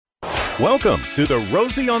Welcome to the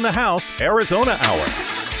Rosie on the House Arizona Hour.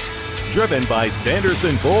 Driven by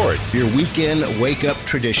Sanderson Ford. Your weekend wake-up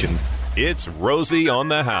tradition. It's Rosie on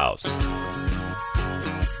the House.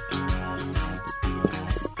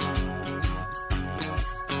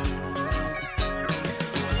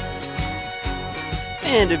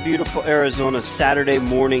 And a beautiful Arizona Saturday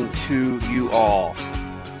morning to you all.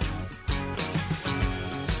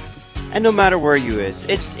 And no matter where you is,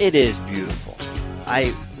 it is beautiful.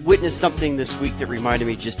 I witnessed something this week that reminded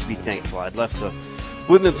me just to be thankful. I'd left the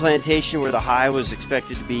Whitman Plantation where the high was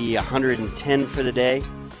expected to be 110 for the day.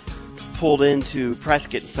 Pulled into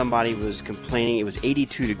Prescott and somebody was complaining. It was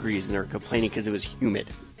 82 degrees and they were complaining because it was humid.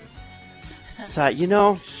 I thought,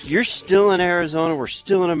 you're still in Arizona, we're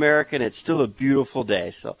still in America, and it's still a beautiful day.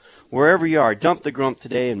 So wherever you are, dump the grump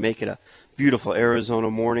today and make it a beautiful Arizona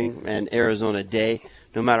morning and Arizona day,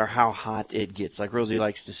 no matter how hot it gets. Like Rosie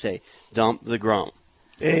likes to say, dump the grump.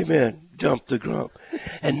 Amen. Dump the grump.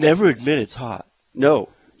 And never admit it's hot. No.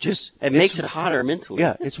 It makes it hotter mentally.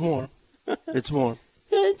 Yeah, it's warm. It's warm.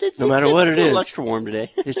 No matter what it is. It's a little extra warm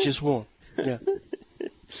today. It's just warm. Yeah.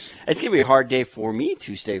 It's going to be a hard day for me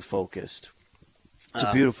to stay focused. It's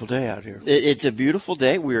a beautiful day out here. It's a beautiful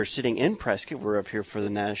day. We are sitting in Prescott. We're up here for the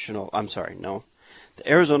the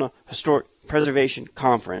Arizona Historic Preservation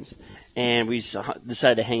Conference. And we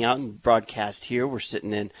decided to hang out and broadcast here. We're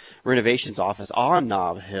sitting in Renovation's office on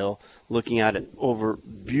Nob Hill, looking at it over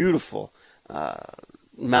beautiful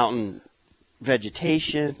mountain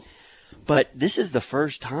vegetation. But this is the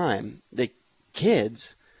first time that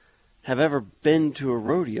kids have ever been to a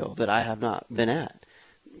rodeo that I have not been at.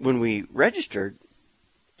 When we registered,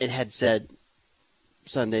 it had said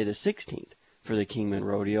Sunday the 16th for the Kingman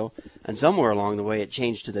Rodeo, and somewhere along the way it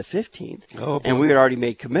changed to the 15th. And we had already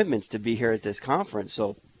made commitments to be here at this conference.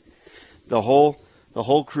 So the whole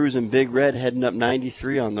crew's in Big Red heading up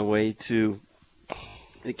 93 on the way to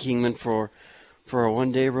the Kingman for a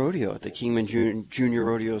one-day rodeo at the Kingman Junior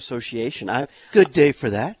Rodeo Association. Good day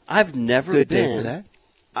for that. I've never Good been. day for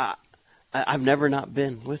that. I've never not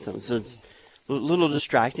been with them, so it's a little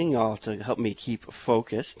distracting. Y'all have to help me keep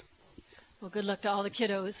focused. Well, good luck to all the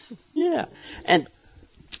kiddos. Yeah. And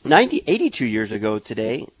 82 years ago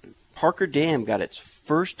today, Parker Dam got its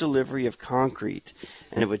first delivery of concrete,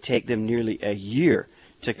 and it would take them nearly a year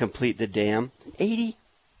to complete the dam.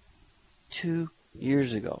 82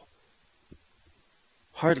 years ago.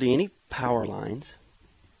 Hardly any power lines,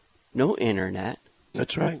 no internet.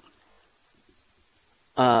 That's right.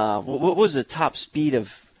 What was the top speed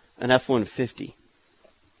of an F-150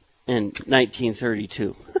 in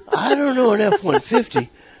 1932? I don't know an F-150,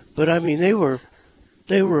 but I mean they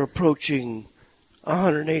were approaching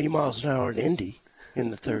 180 miles an hour in Indy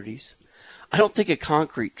in the 30s. I don't think a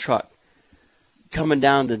concrete truck coming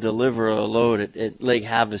down to deliver a load at Lake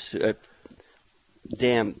Havasu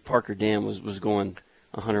Parker Dam was going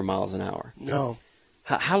 100 miles an hour. No.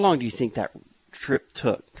 How long do you think that trip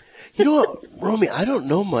took? You know what, Romy, I don't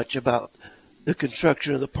know much about the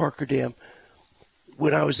construction of the Parker Dam.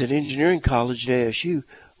 When I was at engineering college at ASU,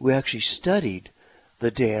 we actually studied the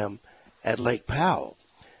dam at Lake Powell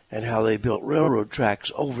and how they built railroad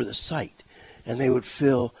tracks over the site. And they would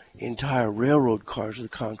fill entire railroad cars with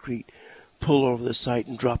concrete, pull over the site,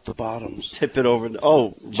 and drop the bottoms. Tip it over.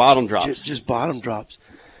 Bottom drops. Just bottom drops.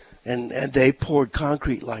 And they poured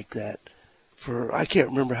concrete like that for, I can't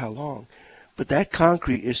remember how long. But that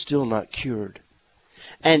concrete is still not cured.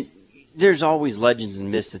 And there's always legends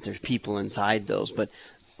and myths that there's people inside those, but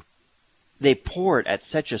they pour it at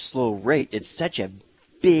such a slow rate. It's such a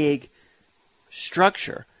big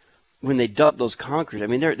structure when they dump those concrete. I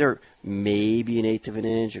mean, they're maybe an eighth of an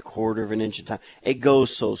inch, a quarter of an inch at a time. It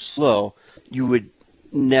goes so slow, you would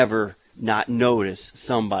never not notice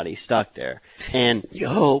somebody stuck there. And you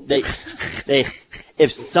hope. They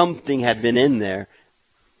if something had been in there,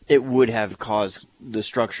 it would have caused the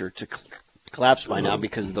structure to collapse by now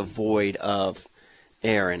because of the void of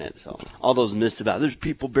air in it. So all those myths about there's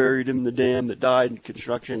people buried in the dam that died in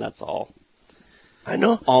construction, that's all. I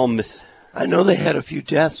know. All myth. I know they had a few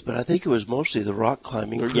deaths, but I think it was mostly the rock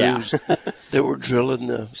climbing crews that were drilling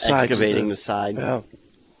the sides. Excavating the side. Yeah.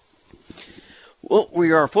 Well,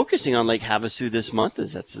 we are focusing on Lake Havasu this month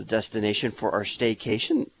as that's the destination for our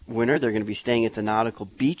staycation winter. They're going to be staying at the Nautical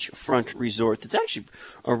Beachfront Resort. It's actually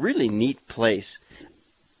a really neat place.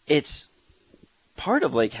 It's part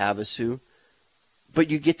of Lake Havasu, but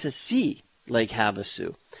you get to see Lake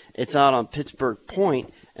Havasu. It's out on Pittsburgh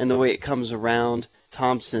Point, and the way it comes around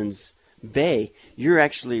Thompson's Bay, you're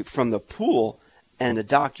actually from the pool and the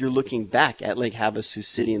dock, you're looking back at Lake Havasu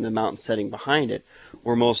City and the mountain setting behind it,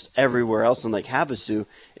 where most everywhere else in Lake Havasu,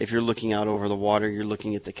 if you're looking out over the water, you're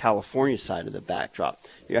looking at the California side of the backdrop.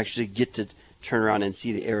 You actually get to turn around and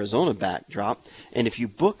see the Arizona backdrop. And if you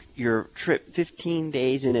book your trip 15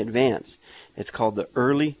 days in advance, it's called the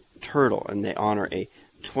Early Turtle, and they honor a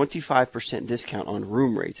 25% discount on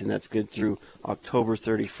room rates, and that's good through October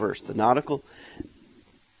 31st. The Nautical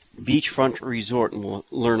Beachfront Resort, and we'll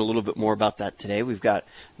learn a little bit more about that today. We've got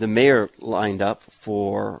the mayor lined up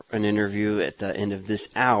for an interview at the end of this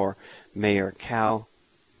hour. Mayor Cal,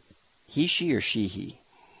 she or she?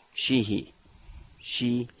 She,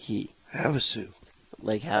 he. Havasu.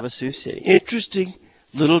 Lake Havasu City. Interesting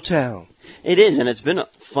little town. It is, and it's been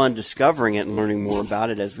fun discovering it and learning more about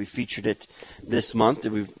it as we featured it this month.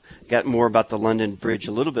 We've got more about the London Bridge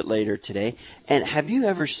a little bit later today. And have you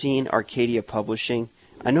ever seen Arcadia Publishing?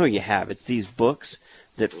 I know you have. It's these books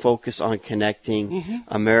that focus on connecting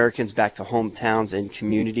Americans back to hometowns and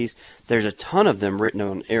communities. There's a ton of them written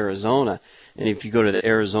on Arizona. And if you go to the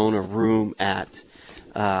Arizona room at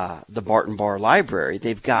the Barton Bar Library,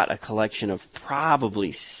 they've got a collection of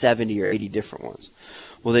probably 70 or 80 different ones.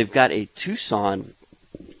 Well, they've got a Tucson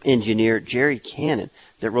engineer, Jerry Cannon,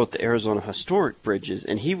 that wrote the Arizona Historic Bridges,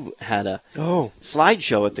 and he had a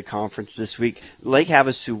slideshow at the conference this week. Lake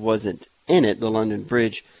Havasu wasn't in it, the London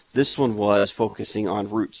Bridge. This one was focusing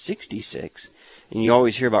on Route 66, and you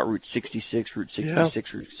always hear about Route 66, Route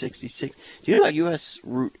 66, Route 66. Do you know about U.S.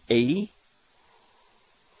 Route 80?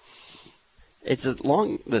 It's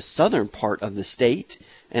along the southern part of the state,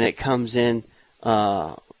 and it comes in,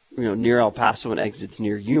 near El Paso and exits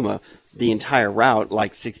near Yuma. The entire route,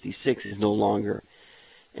 like 66, is no longer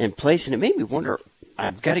in place, and it made me wonder.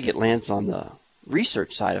 I've got to get Lance on the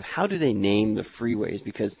research side of how do they name the freeways,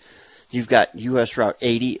 because you've got U.S. Route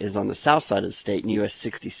 80 is on the south side of the state, and U.S.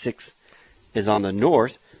 66 is on the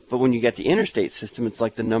north. But when you get the interstate system, it's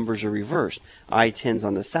like the numbers are reversed. I-10's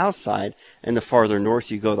on the south side, and the farther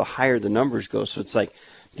north you go, the higher the numbers go. So it's like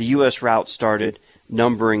the U.S. route started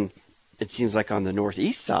numbering, it seems like, on the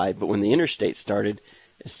northeast side, but when the interstate started,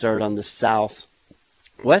 it started on the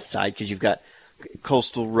southwest side, because you've got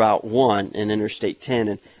Coastal Route 1 and Interstate 10,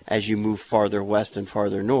 and as you move farther west and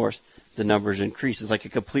farther north, the numbers increase. It's like a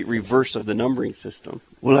complete reverse of the numbering system.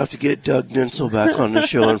 We'll have to get Doug Nintzel back on the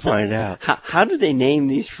show and find out. How do they name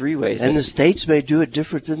these freeways? And the states may do it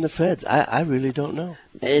different than the feds. I really don't know.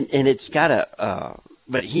 And it's got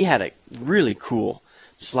but he had a really cool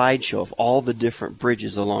slideshow of all the different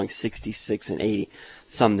bridges along 66 and 80.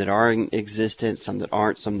 Some that are in existence, some that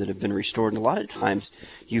aren't, some that have been restored. And a lot of times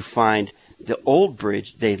you find the old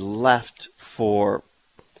bridge they left for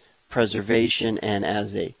preservation and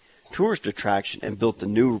as a tourist attraction and built the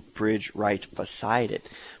new bridge right beside it.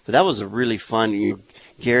 But that was a really fun.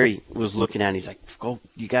 Gary was looking at it, and he's like, "Go,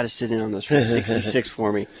 you got to sit in on this Route 66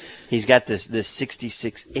 for me." He's got this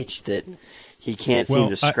 66 itch that he can't seem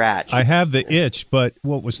to scratch. I have the itch, but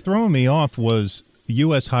what was throwing me off was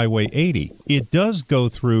U.S. Highway 80. It does go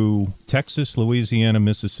through Texas, Louisiana,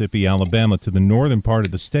 Mississippi, Alabama to the northern part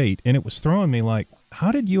of the state, and it was throwing me like,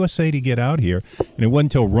 how did U.S. 80 get out here? And it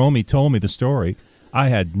wasn't until Romy told me the story. I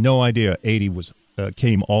had no idea 80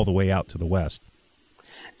 came all the way out to the west.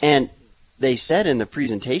 And they said in the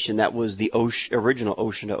presentation that was the original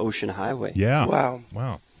ocean-to-ocean highway. Yeah.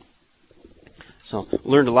 Wow. So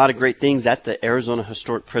learned a lot of great things at the Arizona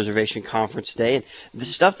Historic Preservation Conference today, and the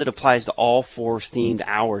stuff that applies to all 4 themed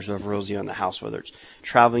hours of Rosie on the House, whether it's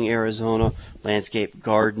traveling Arizona, landscape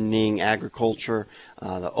gardening, agriculture,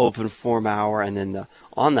 the open forum hour, and then the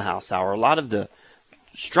on the house hour. A lot of the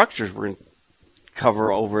structures we're going to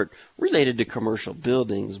cover over it related to commercial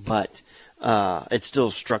buildings, but it's still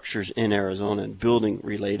structures in Arizona and building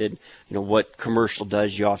related. You know, what commercial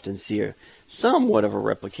does, you often see somewhat of a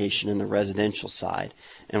replication in the residential side,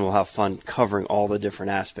 and we'll have fun covering all the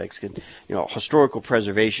different aspects. You know, historical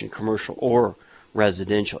preservation, commercial or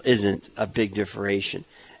residential, isn't a big differentiation.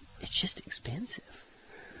 It's just expensive.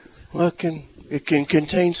 Well, it can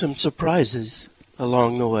contain some surprises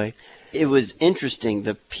along the way. It was interesting.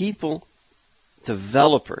 The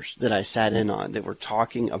developers that I sat in on that were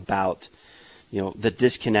talking about, you know, the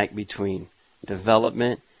disconnect between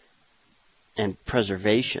development and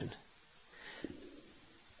preservation.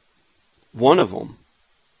 One of them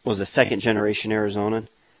was a second-generation Arizonan.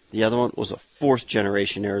 The other one was a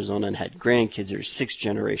fourth-generation Arizona and had grandkids or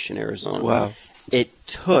sixth-generation Arizona. Wow. It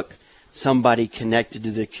took somebody connected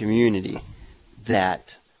to the community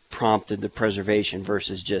that prompted the preservation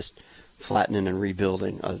versus just flattening and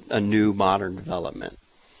rebuilding a new modern development.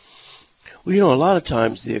 Well, you know, a lot of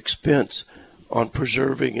times the expense on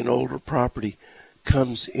preserving an older property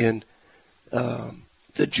comes in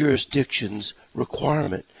the jurisdiction's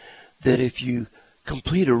requirement that if you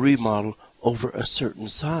complete a remodel over a certain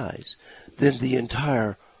size, then the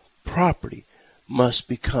entire property must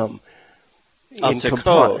become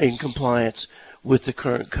in compliance with the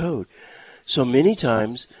current code. So many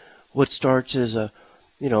times, what starts as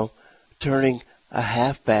turning a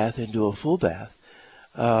half bath into a full bath,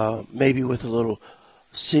 maybe with a little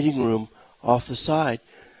sitting room off the side,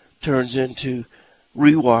 turns into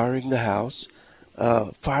rewiring the house,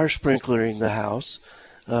 fire sprinklering the house,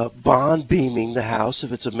 bond beaming the house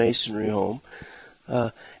if it's a masonry home.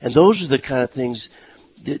 And those are the kind of things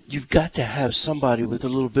that you've got to have somebody with a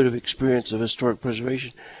little bit of experience of historic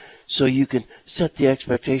preservation so you can set the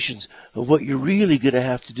expectations of what you're really going to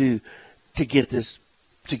have to do to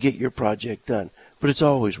get your project done. But it's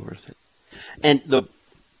always worth it. And the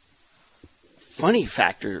funny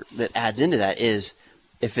factor that adds into that is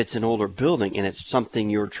if it's an older building and it's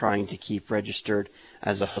something you're trying to keep registered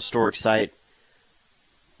as a historic site,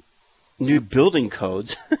 new building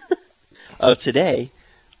codes of today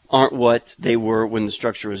aren't what they were when the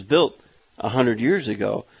structure was built 100 years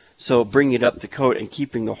ago. So bringing it up to code and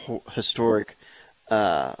keeping the historic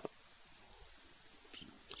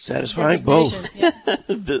satisfying both. Yeah.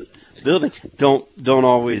 building don't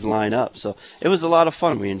always line up. So it was a lot of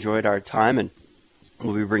fun. We enjoyed our time, and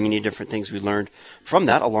we'll be bringing you different things we learned from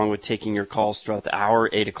that, along with taking your calls throughout the hour.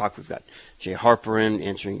 8 o'clock, we've got Jay Harper in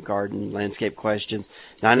answering garden landscape questions.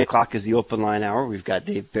 9 o'clock is the open line hour. We've got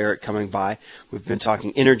Dave Barrett coming by. We've been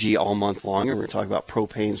talking energy all month long, and we're talking about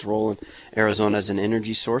propane's role in Arizona as an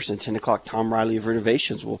energy source. And 10 o'clock, Tom Riley of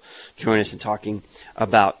Renovations will join us in talking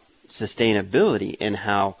about sustainability and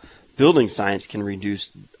how building science can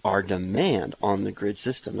reduce our demand on the grid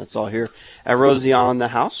system. That's all here at Rosie on the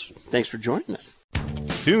House. Thanks for joining us.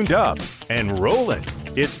 Tuned up and rolling.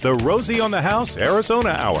 It's the Rosie on the House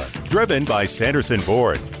Arizona Hour, driven by Sanderson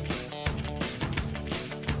Ford.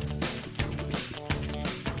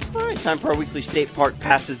 All right, time for our weekly State Park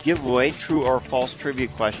Passes giveaway. True or false trivia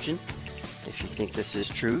question. If you think this is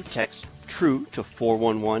true, text true to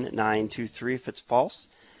 411-923. If it's false,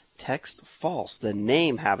 text false. The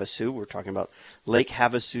name Havasu, we're talking about Lake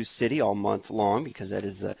Havasu City all month long because that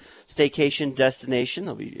is the staycation destination.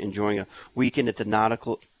 They'll be enjoying a weekend at the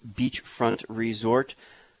Nautical Beachfront Resort.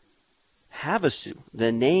 Havasu,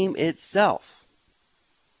 the name itself,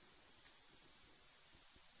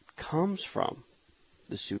 comes from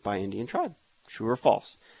the Supai Indian tribe. True or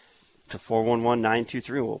false? To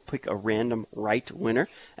 411-923. We'll pick a random right winner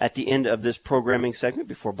at the end of this programming segment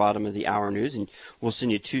before bottom of the hour news, and we'll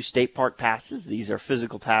send you 2 state park passes. These are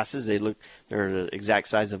physical passes. They're the exact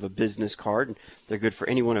size of a business card, and they're good for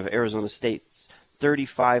any one of Arizona State's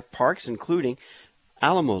 35 parks, including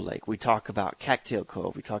Alamo Lake. We talk about Cattail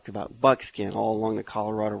Cove. We talked about Buckskin all along the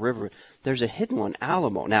Colorado River. There's a hidden one,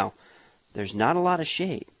 Alamo. Now, there's not a lot of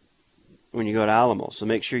shade when you go to Alamo, so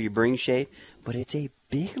make sure you bring shade, but it's a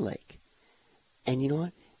big lake. And you know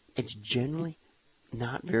what? It's generally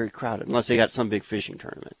not very crowded, unless they got some big fishing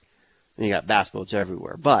tournament. And you got bass boats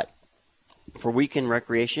everywhere. But for weekend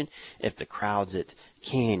recreation, if the crowd's at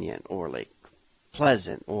Canyon or Lake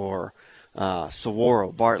Pleasant or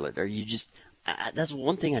Saguaro, Bartlett, or you just that's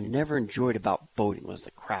one thing I never enjoyed about boating was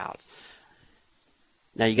the crowds.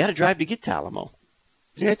 Now, you got to drive to get to Alamo.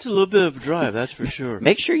 Yeah, it's a little bit of a drive, that's for sure.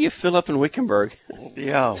 Make sure you fill up in Wickenburg.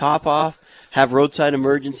 Yeah. Top off. Have roadside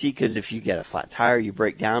emergency, because if you get a flat tire, you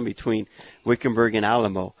break down between Wickenburg and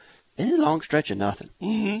Alamo. It's a long stretch of nothing.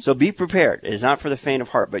 Mm-hmm. So be prepared. It's not for the faint of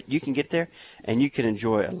heart, but you can get there and you can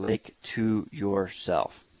enjoy a lake to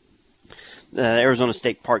yourself. Arizona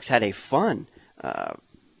State Parks had a fun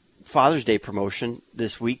Father's Day promotion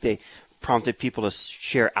this week. They prompted people to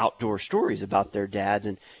share outdoor stories about their dads,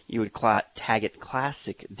 and you would tag it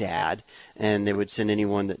Classic Dad, and they would send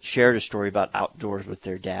anyone that shared a story about outdoors with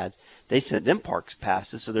their dads. They sent them parks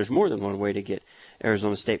passes, so there's more than one way to get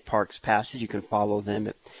Arizona State Parks passes. You can follow them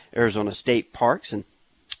at Arizona State Parks, and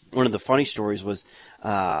one of the funny stories was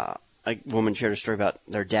a woman shared a story about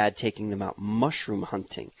their dad taking them out mushroom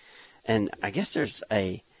hunting, and I guess there's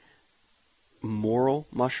a morel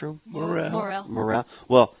mushroom? Morel.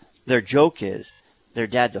 Well, their joke is their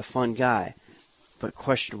dad's a fun guy, but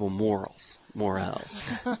questionable morals.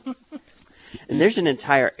 And there's an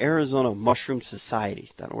entire Arizona Mushroom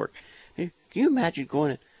Society.org. Can you imagine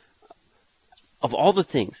going, of all the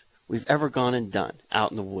things we've ever gone and done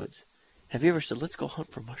out in the woods, have you ever said, let's go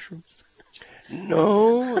hunt for mushrooms?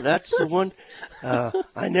 No, that's the one.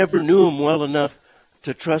 I never knew him well enough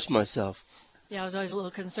to trust myself. Yeah, I was always a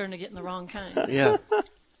little concerned of getting the wrong kind. Yeah.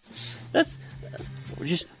 That's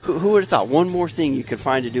just, who would have thought one more thing you could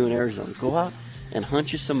find to do in Arizona? Go out and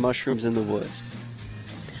hunt you some mushrooms in the woods.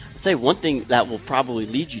 I'll say one thing that will probably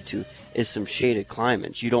lead you to is some shaded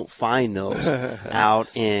climates. You don't find those out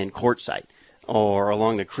in Quartzsite or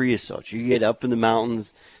along the creosote. You get up in the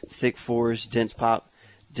mountains, thick forest,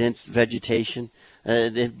 dense vegetation.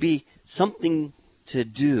 There'd be something to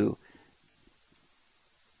do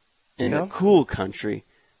in a cool country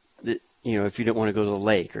that, if you didn't want to go to the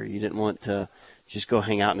lake or you didn't want to just go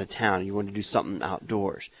hang out in a town, you want to do something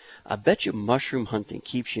outdoors. I bet you mushroom hunting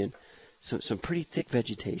keeps you in some pretty thick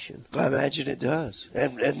vegetation. I imagine it does.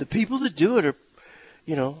 And the people that do it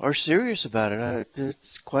are serious about it.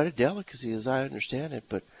 It's quite a delicacy as I understand it,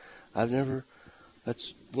 but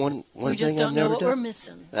that's one We thing just I've don't know never what done. we're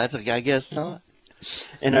missing. I guess not.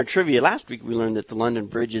 In our trivia last week, we learned that the London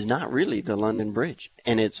Bridge is not really the London Bridge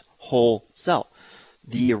in its whole self.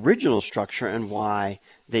 The original structure and why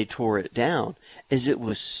they tore it down is it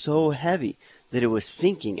was so heavy that it was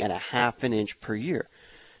sinking at 1/2 an inch per year.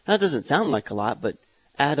 Now, that doesn't sound like a lot, but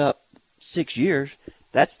add up 6 years,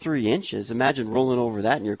 that's 3 inches. Imagine rolling over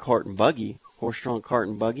that in your cart and buggy, horse-drawn cart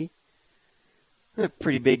and buggy. A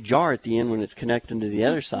pretty big jar at the end when it's connecting to the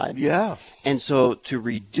other side. Yeah. And so to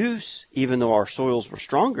reduce, even though our soils were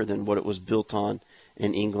stronger than what it was built on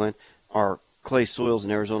in England, our clay soils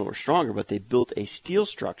in Arizona were stronger, but they built a steel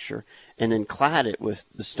structure and then clad it with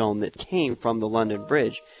the stone that came from the London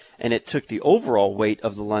Bridge. And it took the overall weight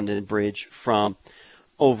of the London Bridge from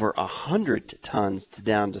over 100 tons to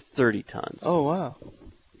down to 30 tons. Oh, wow.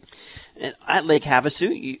 And at Lake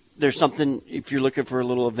Havasu, there's something, if you're looking for a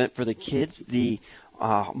little event for the kids, the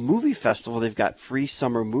movie festival, they've got free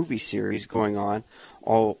summer movie series going on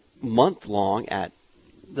all month long at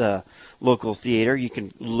the local theater. You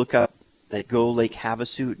can look up at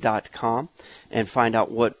golakehavasu.com and find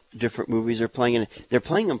out what different movies they're playing. And they're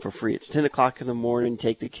playing them for free. It's 10 o'clock in the morning.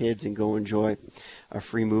 Take the kids and go enjoy a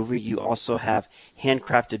free movie. You also have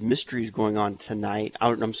handcrafted mysteries going on tonight.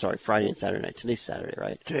 I'm sorry, Friday and Saturday night. Today's Saturday,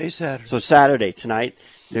 right? Today's Saturday. So Saturday, tonight,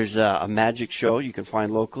 there's a magic show you can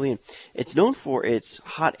find locally. And it's known for its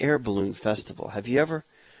hot air balloon festival. Have you ever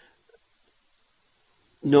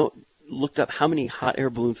looked up how many hot air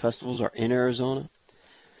balloon festivals are in Arizona?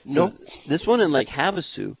 Nope. So this one in Lake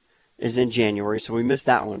Havasu is in January, so we missed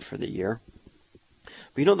that one for the year.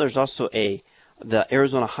 But there's also the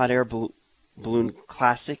Arizona Hot Air Balloon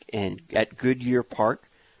Classic at Goodyear Park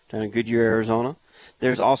down in Goodyear, Arizona.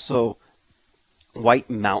 There's also White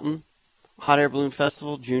Mountain Hot Air Balloon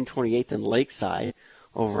Festival, June 28th in Lakeside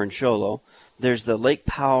over in Show Low. There's the Lake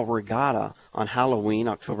Powell Regatta on Halloween,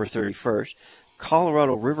 October 31st.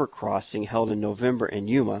 Colorado River Crossing held in November in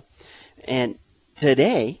Yuma. And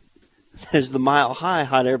today, there's the Mile High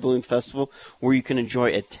Hot Air Balloon Festival where you can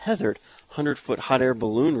enjoy a tethered 100-foot hot air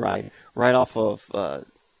balloon ride right off of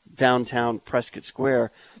downtown Prescott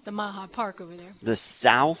Square. The Mile High Park over there. The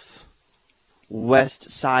southwest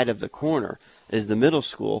side of the corner is the middle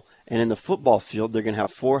school, and in the football field, they're going to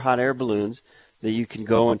have 4 hot air balloons that you can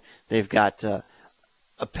go, and they've got,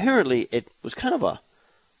 apparently it was kind of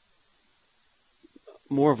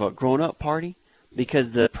more of a grown-up party,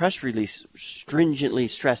 because the press release stringently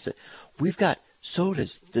stressed it. We've got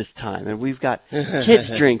sodas this time, and we've got kids'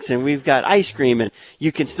 drinks, and we've got ice cream, and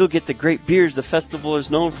you can still get the great beers the festival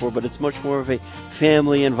is known for, but it's much more of a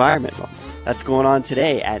family environment. Well, that's going on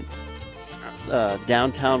today at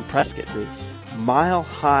downtown Prescott, the Mile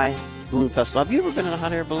High Balloon Festival. Have you ever been in a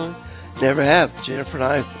hot air balloon? Never have. Jennifer and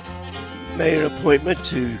I made an appointment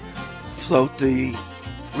to float the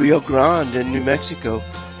Rio Grande in New Mexico,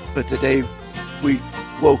 but the day we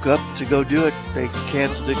woke up to go do it, they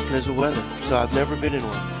canceled it because of weather. So I've never been in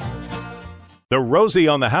one. The Rosie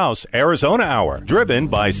on the House Arizona Hour, driven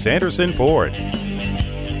by Sanderson Ford.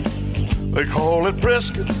 They call it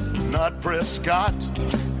Prescott, not Prescott.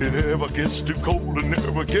 It never gets too cold and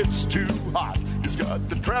never gets too hot. It's got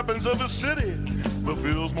the trappings of a city, but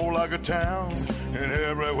feels more like a town. And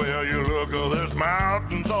everywhere you look, there's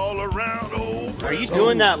mountains all around. Oh, Are you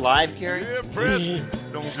doing that live, Gary? yeah, Prescott.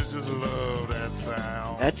 Don't you just love that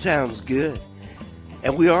sound? That sounds good.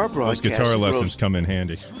 And we are Those broadcasting. guitar lessons come in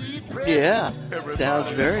handy. Yeah, sounds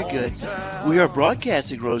very good. We are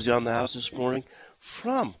broadcasting Rosie on the House this morning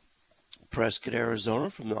from Prescott, Arizona,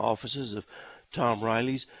 from the offices of Tom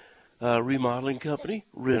Riley's remodeling company,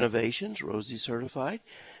 Renovations, Rosie Certified.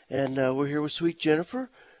 And we're here with Sweet Jennifer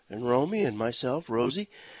and Romy and myself, Rosie,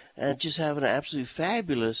 and just having an absolutely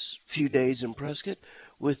fabulous few days in Prescott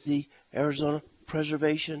with the Arizona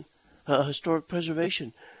Historic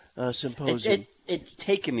Preservation Symposium. It's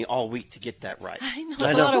taken me all week to get that right. I know,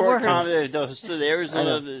 I it's a know. lot of words.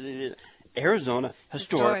 The Arizona Historic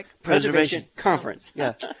Historic Preservation Conference.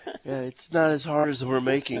 Yeah, Yeah, it's not as hard as we're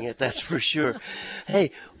making it, that's for sure.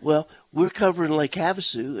 Hey, well, we're covering Lake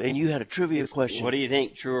Havasu, and you had a trivia question. What do you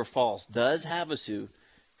think, true or false? Does Havasu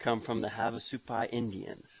come from the Havasupai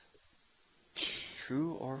Indians?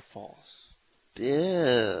 True or false?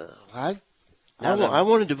 Yeah, I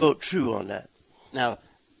wanted to vote true on that. Now,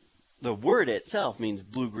 the word itself means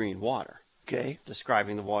blue-green water, Okay.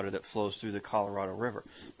 describing the water that flows through the Colorado River.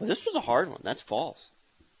 But this was a hard one. That's false.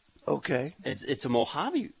 Okay. It's a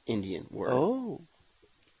Mojave Indian word. Oh.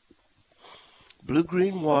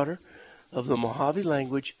 Blue-green water of the Mojave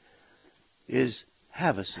language is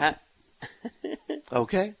Havasu.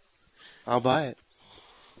 Okay. I'll buy it.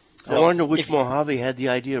 I So, wonder which if- Mojave had the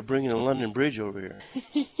idea of bringing a London Bridge over here.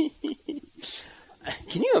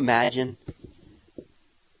 Can you imagine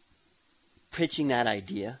pitching that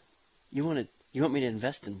idea? You want me to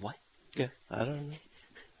invest in what? Yeah, I don't know.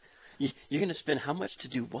 You're going to spend how much to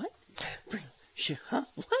do what? Huh?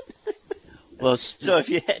 What? Well, So if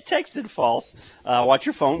you texted false, watch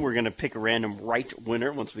your phone. We're going to pick a random right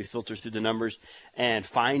winner once we filter through the numbers and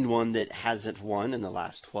find one that hasn't won in the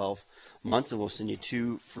last 12 months, and we'll send you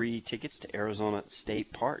 2 free tickets to Arizona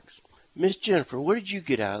State Parks. Miss Jennifer, what did you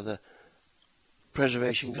get out of the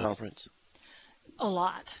preservation conference? A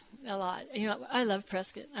lot. You know, I love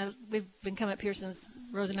Prescott. We've been coming up here since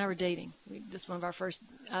Rose and I were dating. Just one of our first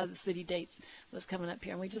out of the city dates was coming up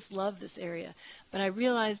here, and we just love this area. But I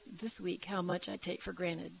realized this week how much I take for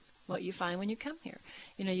granted what you find when you come here.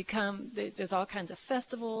 You know, you come, there's all kinds of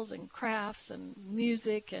festivals and crafts and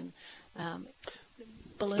music and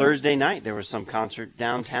balloons. Thursday night, there was some concert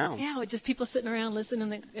downtown. Yeah, with just people sitting around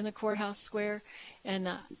listening in the courthouse square,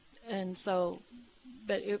 and so.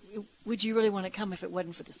 But would you really want to come if it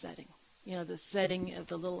wasn't for the setting? You know, the setting of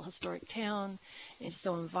the little historic town is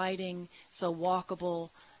so inviting, so walkable,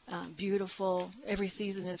 beautiful. Every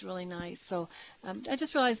season is really nice. So I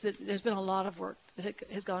just realized that there's been a lot of work that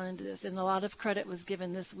has gone into this, and a lot of credit was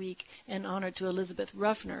given this week in honor to Elizabeth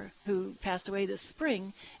Ruffner, who passed away this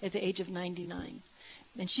spring at the age of 99.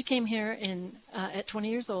 And she came here at 20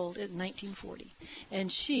 years old in 1940.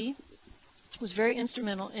 And she was very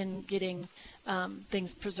instrumental in getting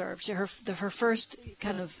things preserved. Her first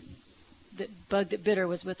kind of the bug that bit her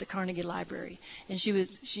was with the Carnegie Library, and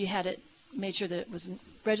she had it made sure that it was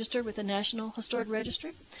registered with the National Historic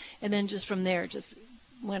Registry, and then just from there just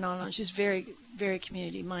went on. She's very, very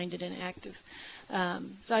community minded and active.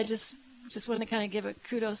 So I just want to kind of give a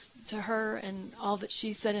kudos to her and all that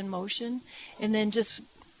she set in motion, and then just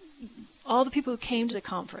all the people who came to the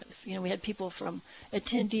conference. You know, we had people from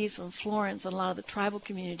attendees from Florence and a lot of the tribal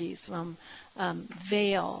communities, from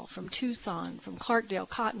Vail, from Tucson, from Clarkdale,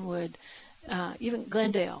 Cottonwood, even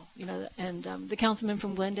Glendale. You know, and the councilman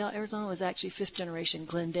from Glendale, Arizona, was actually 5th generation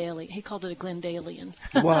Glendale. He called it a Glendalian.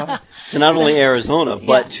 Wow. So not only Arizona,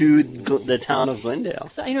 but to the town of Glendale.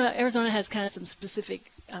 So, you know, Arizona has kind of some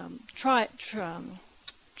specific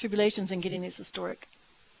tribulations in getting these historic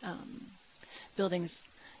buildings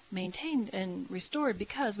maintained and restored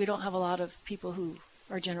because we don't have a lot of people who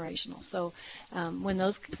are generational. So when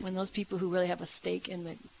those people who really have a stake in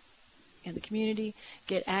the community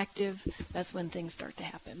get active, that's when things start to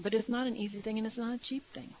happen. But it's not an easy thing and it's not a cheap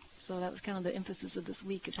thing. So that was kind of the emphasis of this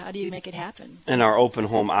week, is how do you make it happen? In our open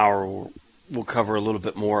home hour, we'll cover a little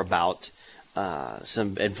bit more about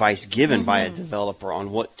some advice given by a developer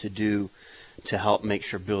on what to do to help make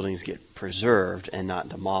sure buildings get preserved and not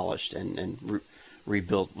demolished and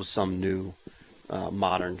rebuilt with some new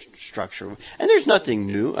modern structure. And there's nothing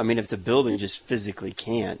new. I mean, if the building just physically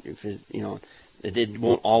can't, it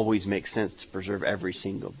won't always make sense to preserve every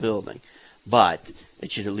single building. But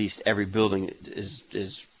it should, at least every building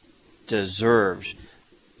deserves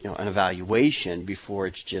an evaluation before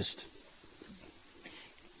it's just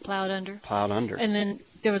plowed under. And then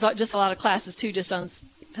there was just a lot of classes too, just on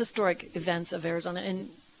historic events of Arizona.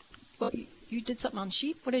 And you did something on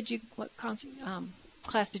sheep. What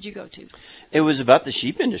class did you go to? It was about the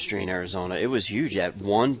sheep industry in Arizona. It was huge. At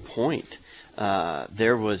one point,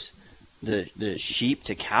 there was the sheep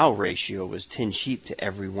to cow ratio was 10 sheep to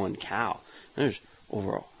every 1 cow. There's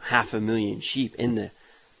over 500,000 sheep in the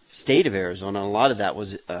state of Arizona. And a lot of that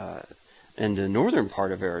was in the northern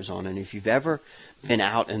part of Arizona. And if you've ever been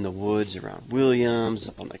out in the woods around Williams,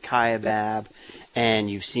 up on the Kaibab,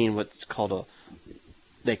 and you've seen what's called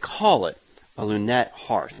they call it a lunette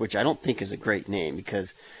hearth, which I don't think is a great name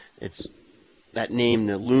because it's that name,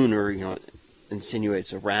 the lunar,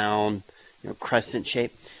 insinuates a round, crescent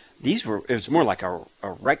shape. It was more like a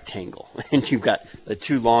rectangle, and you've got the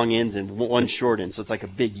 2 long ends and 1 short end, so it's like a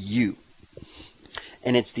big U.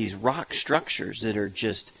 And it's these rock structures that are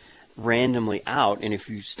just randomly out, and if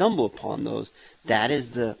you stumble upon those, that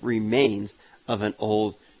is the remains of an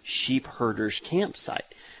old sheep herder's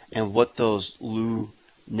campsite. And what those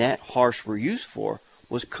Lunette hearths were used for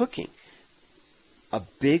was cooking. A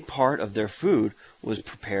big part of their food was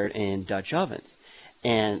prepared in Dutch ovens.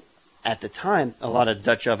 And at the time, a lot of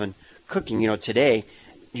Dutch oven cooking, today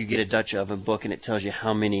you get a Dutch oven book and it tells you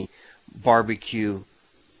how many barbecue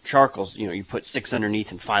charcoals, you put 6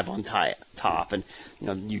 underneath and 5 on top. And,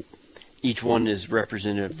 each one is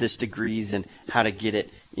representative of this degrees and how to get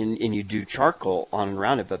it in, and you do charcoal on and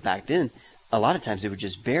around it. But back then, a lot of times they would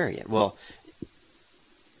just bury it. Well,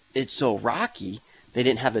 it's so rocky, they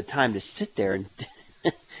didn't have the time to sit there and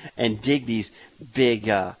and dig these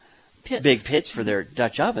big pits for their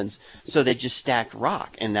Dutch ovens, so they just stacked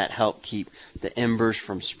rock, and that helped keep the embers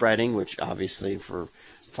from spreading, which obviously for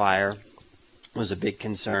fire was a big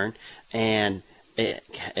concern, and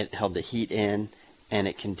it held the heat in, and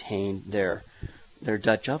it contained their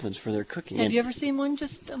Dutch ovens for their cooking. Have you ever seen one,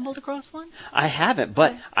 just stumbled across one? I haven't,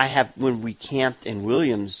 but I have. When we camped in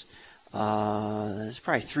Williams, it's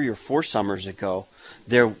probably 3 or 4 summers ago,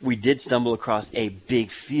 there we did stumble across a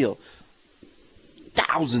big field,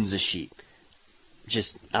 thousands of sheep,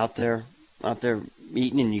 just out there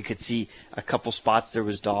eating, and you could see a couple spots. There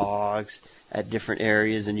was dogs at different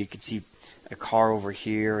areas, and you could see a car over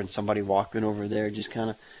here and somebody walking over there, just kind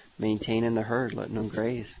of maintaining the herd, letting them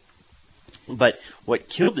graze. But what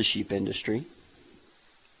killed the sheep industry?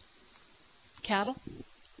 Cattle?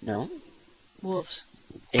 No. Wolves.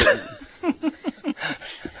 It's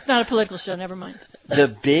not a political show, never mind. The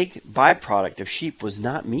big byproduct of sheep was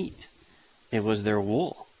not meat. It was their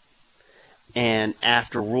wool. And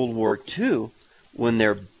after World War II, when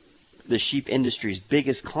the sheep industry's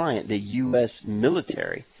biggest client, the U.S.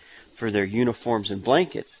 military, for their uniforms and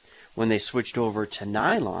blankets, when they switched over to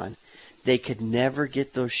nylon, they could never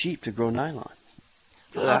get those sheep to grow nylon.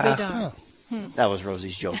 I'll be darned. That was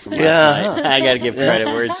Rosie's joke from last night. I got to give credit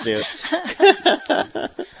where it's due.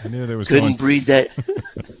 I knew there was couldn't breed that.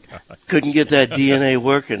 Couldn't get that DNA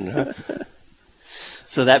working. Huh?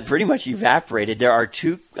 So that pretty much evaporated. There are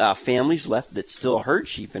 2 families left that still herd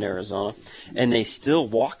sheep in Arizona, and they still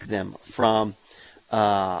walk them from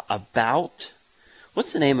about,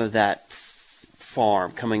 what's the name of that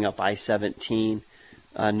farm coming up I-17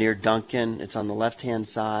 near Duncan? It's on the left-hand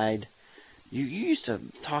side. You used to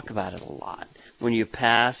talk about it a lot. When you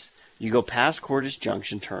go past Cordes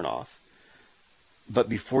Junction turnoff, but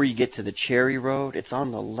before you get to the Cherry Road, it's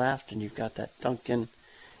on the left, and you've got that Duncan.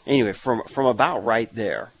 Anyway, from about right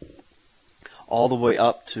there, all the way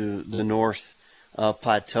up to the North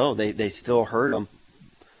Plateau, they still herd them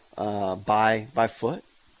by foot,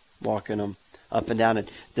 walking them up and down.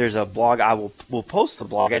 And there's a blog. We'll post the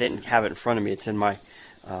blog. I didn't have it in front of me. It's in my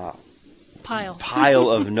pile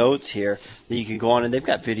of notes here that you can go on, and they've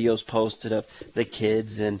got videos posted of the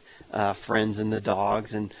kids and friends and the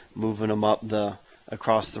dogs and moving them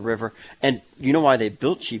across the river. And you know why they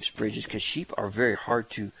built Sheep's Bridge is because sheep are very hard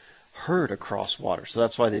to herd across water. So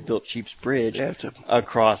that's why they built Sheep's Bridge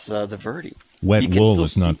across the Verde. Wet wool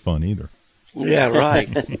is not fun either. Yeah,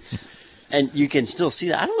 right. And you can still see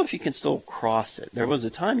that. I don't know if you can still cross it. There was a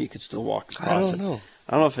time you could still walk across it.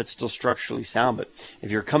 I don't know if it's still structurally sound, but if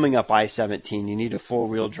you're coming up I-17, you need a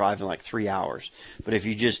 4-wheel drive in like 3 hours. But if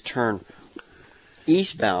you just turn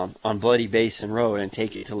eastbound on Bloody Basin Road and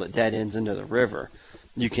take it till it dead ends into the river,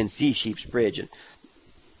 you can see Sheep's Bridge. And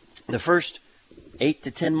the first 8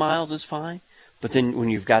 to 10 miles is fine, but then when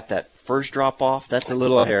you've got that first drop off, that's a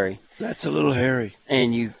little hairy. That's a little hairy.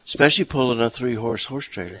 And you especially pulling a 3-horse horse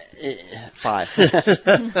trailer.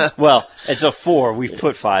 5. Well, it's a 4. We've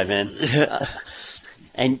put 5 in.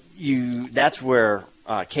 And that's where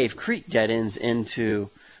Cave Creek dead ends into,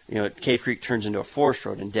 Cave Creek turns into a forest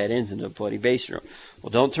road and dead ends into Bloody Basin Road. Well,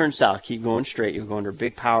 don't turn south. Keep going straight. You'll go under a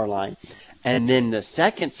big power line. And then the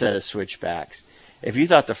second set of switchbacks, if you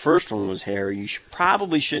thought the first one was hairy, you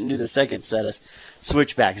probably shouldn't do the second set of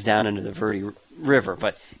switchbacks down into the Verde River.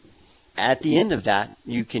 But at the end of that,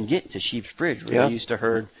 you can get to Sheep's Bridge, where they used to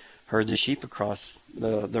herd the sheep across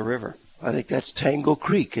the river. I think that's Tangle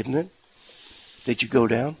Creek, isn't it? Did you go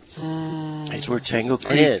down? It's where Tangle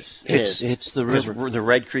Creek. It is. It's the river. The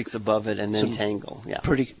Red Creek's above it, and then Tangle. Yeah.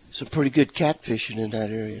 Some pretty good catfishing in that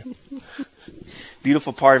area.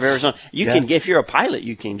 Beautiful part of Arizona. You can, if you're a pilot,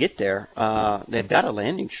 you can get there. They've got a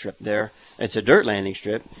landing strip there. It's a dirt landing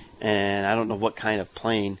strip, and I don't know what kind of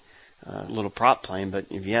plane, little prop plane, but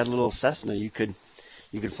if you had a little Cessna, you could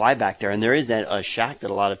fly back there. And there is a shack that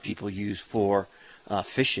a lot of people use for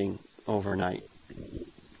fishing overnight.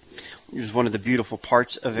 is one of the beautiful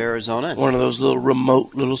parts of Arizona. One of those little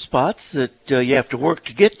remote little spots that you have to work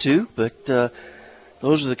to get to, but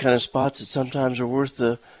those are the kind of spots that sometimes are worth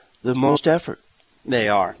the most effort. They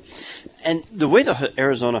are. And the way the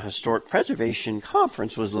Arizona Historic Preservation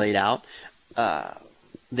Conference was laid out,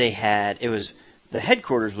 the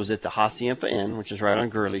headquarters was at the Hacienda Inn, which is right on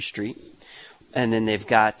Gurley Street. And then they've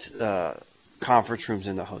got conference rooms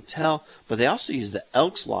in the hotel, but they also use the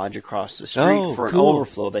Elks Lodge across the street for an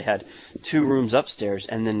overflow. They had 2 rooms upstairs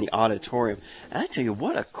and then the auditorium. And I tell you,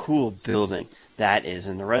 what a cool building that is,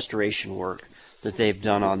 and the restoration work that they've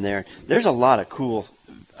done on there. There's a lot of cool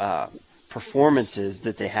performances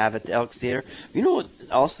that they have at the Elks Theater. You know what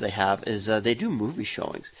else they have is they do movie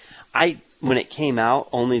showings. When it came out,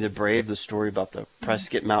 Only the Brave, the story about the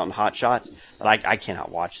Prescott Mountain hotshots, I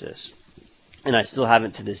cannot watch this. And I still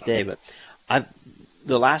haven't to this day, but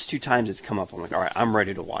the last 2 times it's come up, I'm like, all right, I'm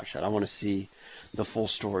ready to watch that. I want to see the full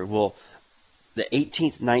story. Well, the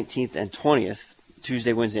 18th, 19th, and 20th,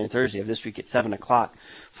 Tuesday, Wednesday, and Thursday of this week at 7 o'clock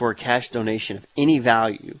for a cash donation of any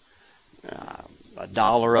value,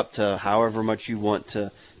 $1 up to however much you want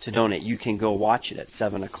to donate. You can go watch it at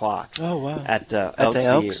 7 o'clock. Oh, wow. At the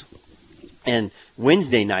Elks. And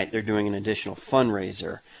Wednesday night, they're doing an additional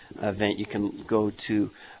fundraiser event. You can go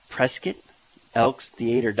to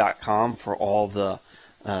PrescottElksTheater.com for all the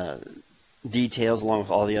details, along with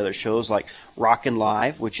all the other shows like Rockin'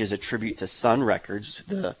 Live, which is a tribute to Sun Records,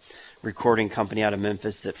 the recording company out of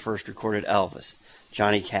Memphis that first recorded Elvis,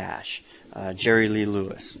 Johnny Cash, Jerry Lee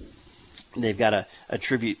Lewis. They've got a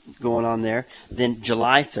tribute going on there. Then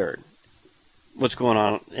July 3rd, what's going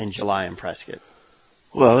on in July in Prescott?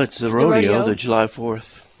 Well, it's the rodeo, the July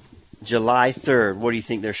 4th. July 3rd, what do you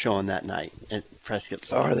think they're showing that night at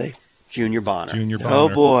Prescott? Are they? Junior Bonner. Junior Bonner. Oh,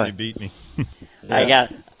 boy. They beat me. I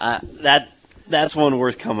got that's one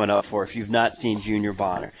worth coming up for if you've not seen Junior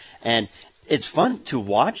Bonner. And it's fun to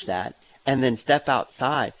watch that and then step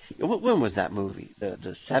outside. When was that movie? The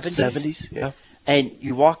 70s? 70s, yeah. And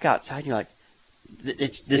you walk outside and you're like,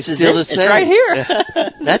 this is still it. the same. It's right here.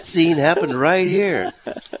 That scene happened right here.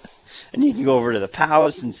 And you can go over to the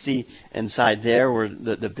palace and see inside there where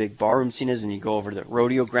the big ballroom scene is, and you go over to the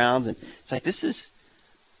rodeo grounds, and it's like, this is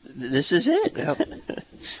it. Yep.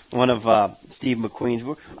 One of Steve McQueen's.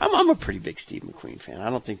 I'm a pretty big Steve McQueen fan. I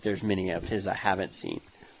don't think there's many of his I haven't seen.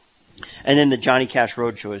 And then the Johnny Cash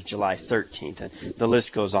Roadshow is July 13th, and the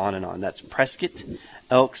list goes on and on. That's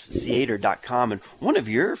PrescottElksTheater.com. And one of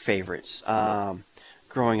your favorites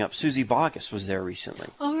growing up, Susie Boggess, was there recently.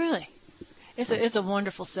 Oh, really? It's a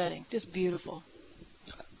wonderful setting, just beautiful.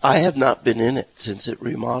 I have not been in it since it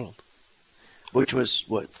remodeled, which was,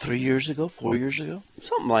 3 years ago, 4 years ago?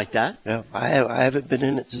 Something like that. Yeah, I haven't been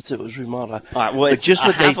in it since it was remodeled. All right, well, it's just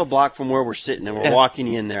half a block from where we're sitting, and we're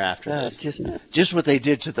walking in there after this. Just what they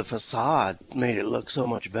did to the facade made it look so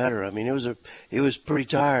much better. I mean, it was pretty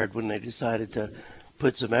tired when they decided to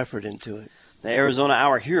put some effort into it. The Arizona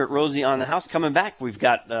Hour here at Rosie on the House. Coming back, we've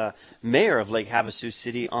got Mayor of Lake Havasu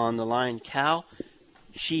City on the line, Cal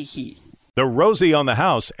Sheehy. The Rosie on the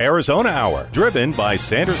House Arizona Hour, driven by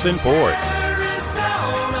Sanderson Ford.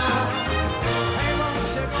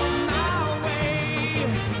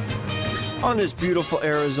 On this beautiful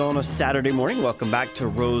Arizona Saturday morning, welcome back to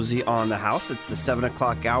Rosie on the House. It's the 7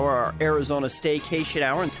 o'clock hour, our Arizona Staycation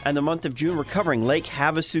Hour. And the month of June, we're covering Lake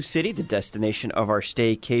Havasu City, the destination of our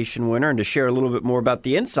staycation winter. And to share a little bit more about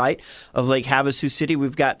the insight of Lake Havasu City,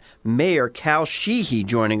 we've got Mayor Cal Sheehy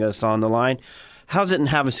joining us on the line. How's it in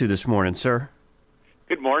Havasu this morning, sir?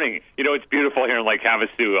 Good morning. You know, it's beautiful here in Lake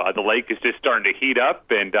Havasu. The lake is just starting to heat up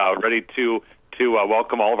and ready to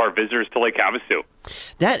welcome all of our visitors to Lake Havasu.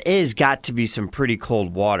 That is got to be some pretty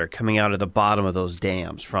cold water coming out of the bottom of those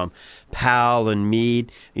dams from Powell and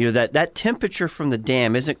Meade. You know, that temperature from the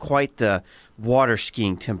dam isn't quite the water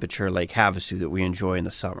skiing temperature of Lake Havasu that we enjoy in the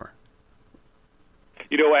summer.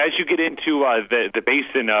 You know, as you get into the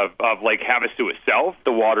basin of Lake Havasu itself,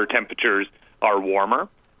 the water temperatures are warmer.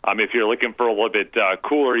 If you're looking for a little bit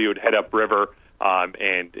cooler, you would head upriver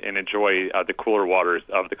and enjoy the cooler waters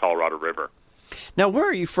of the Colorado River. Now, where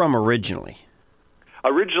are you from originally?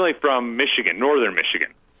 Originally from Michigan, northern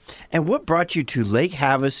Michigan. And what brought you to Lake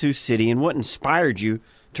Havasu City, and what inspired you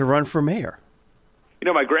to run for mayor? You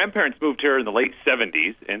know, my grandparents moved here in the late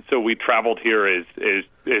 70s, and so we traveled here as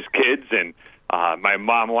kids, and my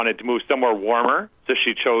mom wanted to move somewhere warmer, so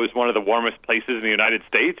she chose one of the warmest places in the United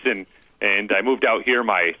States, and I moved out here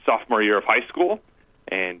my sophomore year of high school,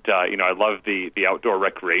 and, you know, I love the outdoor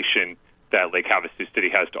recreation that Lake Havasu City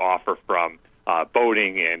has to offer, from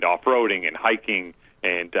boating and off-roading and hiking,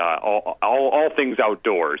 and all things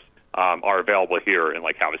outdoors are available here in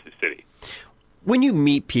Lake Havasu City. When you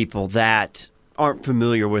meet people that aren't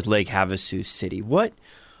familiar with Lake Havasu City,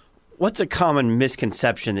 what's a common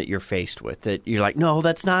misconception that you're faced with that you're like, no,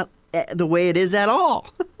 that's not the way it is at all?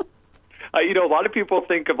 A lot of people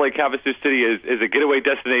think of Lake Havasu City as a getaway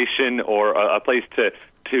destination or a place to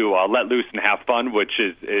let loose and have fun, which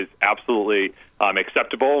is absolutely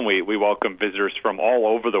acceptable. And we welcome visitors from all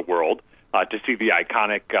over the world to see the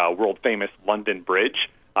iconic world-famous London Bridge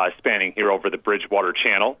spanning here over the Bridgewater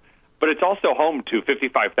Channel. But it's also home to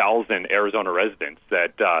 55,000 Arizona residents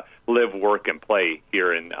that live, work, and play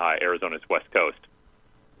here in Arizona's West Coast.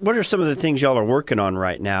 What are some of the things y'all are working on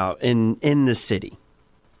right now in the city?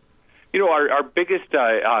 Our biggest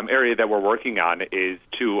area that we're working on is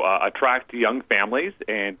to attract young families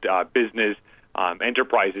and business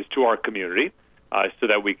enterprises to our community so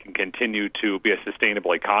that we can continue to be a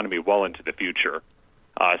sustainable economy well into the future.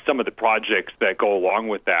 Some of the projects that go along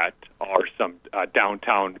with that are some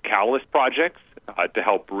downtown catalyst projects to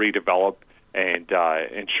help redevelop and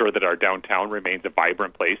ensure that our downtown remains a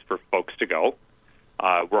vibrant place for folks to go.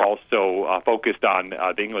 We're also focused on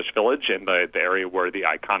the English Village and the area where the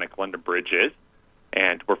iconic London Bridge is,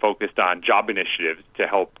 and we're focused on job initiatives to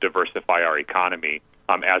help diversify our economy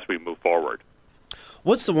as we move forward.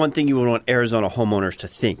 What's the one thing you would want Arizona homeowners to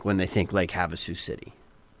think when they think Lake Havasu City?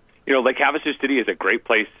 Lake Havasu City is a great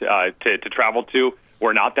place to travel to.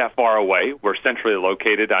 We're not that far away. We're centrally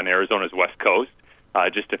located on Arizona's West Coast,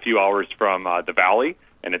 just a few hours from the valley,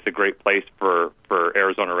 and it's a great place for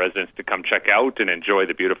Arizona residents to come check out and enjoy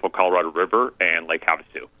the beautiful Colorado River and Lake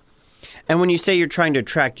Havasu. And when you say you're trying to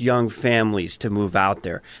attract young families to move out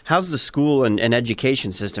there, how's the school and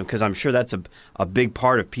education system? Because I'm sure that's a big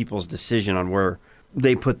part of people's decision on where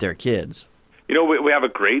they put their kids. We have a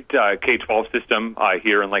great K-12 system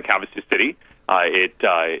here in Lake Havasu City. It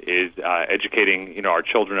is educating, our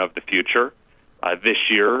children of the future. This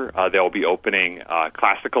year, they'll be opening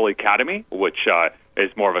Classical Academy, which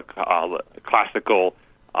is more of a classical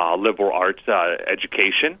liberal arts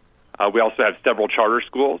education. We also have several charter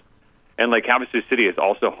schools. And Lake Havasu City is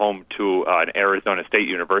also home to an Arizona State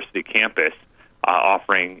University campus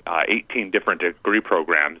offering 18 different degree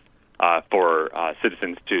programs for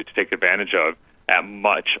citizens to take advantage of at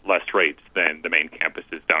much less rates than the main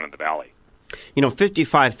campuses down in the valley.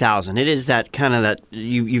 55,000, it is that kind of that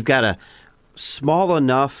you've got a small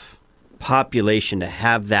enough population to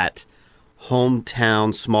have that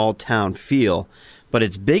hometown, small town feel, but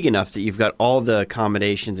it's big enough that you've got all the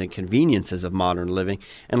accommodations and conveniences of modern living.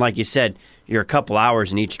 And like you said, you're a couple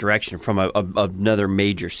hours in each direction from another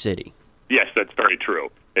major city. Yes, that's very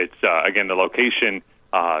true. It's again, the location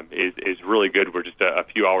is really good. We're just a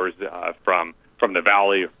few hours from the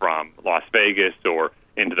valley, from Las Vegas, or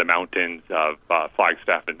into the mountains of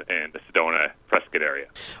Flagstaff and the Sedona-Prescott area.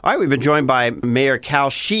 All right, we've been joined by Mayor Cal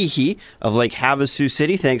Sheehy of Lake Havasu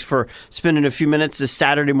City. Thanks for spending a few minutes this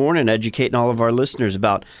Saturday morning educating all of our listeners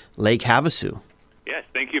about Lake Havasu. Yes,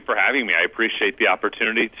 thank you for having me. I appreciate the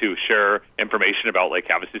opportunity to share information about Lake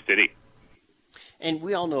Havasu City. And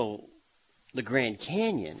we all know the Grand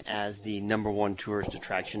Canyon as the number one tourist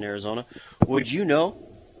attraction in Arizona. Would you know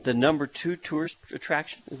the number two tourist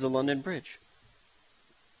attraction is the London Bridge?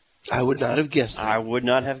 I would not have guessed that. I would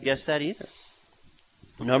not have guessed that either.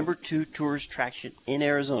 Number two tourist attraction in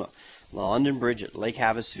Arizona, the London Bridge at Lake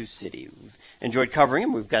Havasu City. We've enjoyed covering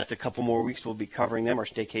them. We've got a couple more weeks we'll be covering them. Our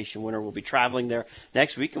staycation winner will be traveling there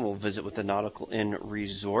next week, and we'll visit with the Nautical Inn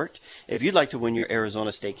Resort. If you'd like to win your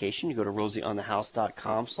Arizona staycation, you go to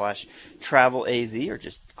rosieonthehouse.com/travelaz, or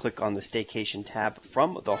just click on the staycation tab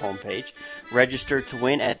from the homepage. Register to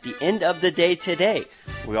win at the end of the day today.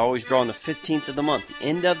 We always draw on the 15th of the month. The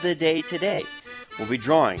end of the day today, we'll be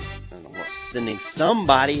drawing, and we're sending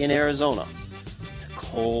somebody in Arizona to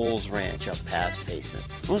Coles Ranch up past Payson.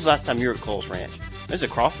 When was the last time you were at Coles Ranch? There's a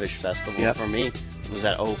crawfish festival for me. Was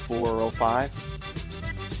that 04 or 05?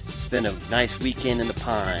 It's been a nice weekend in the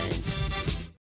Pines.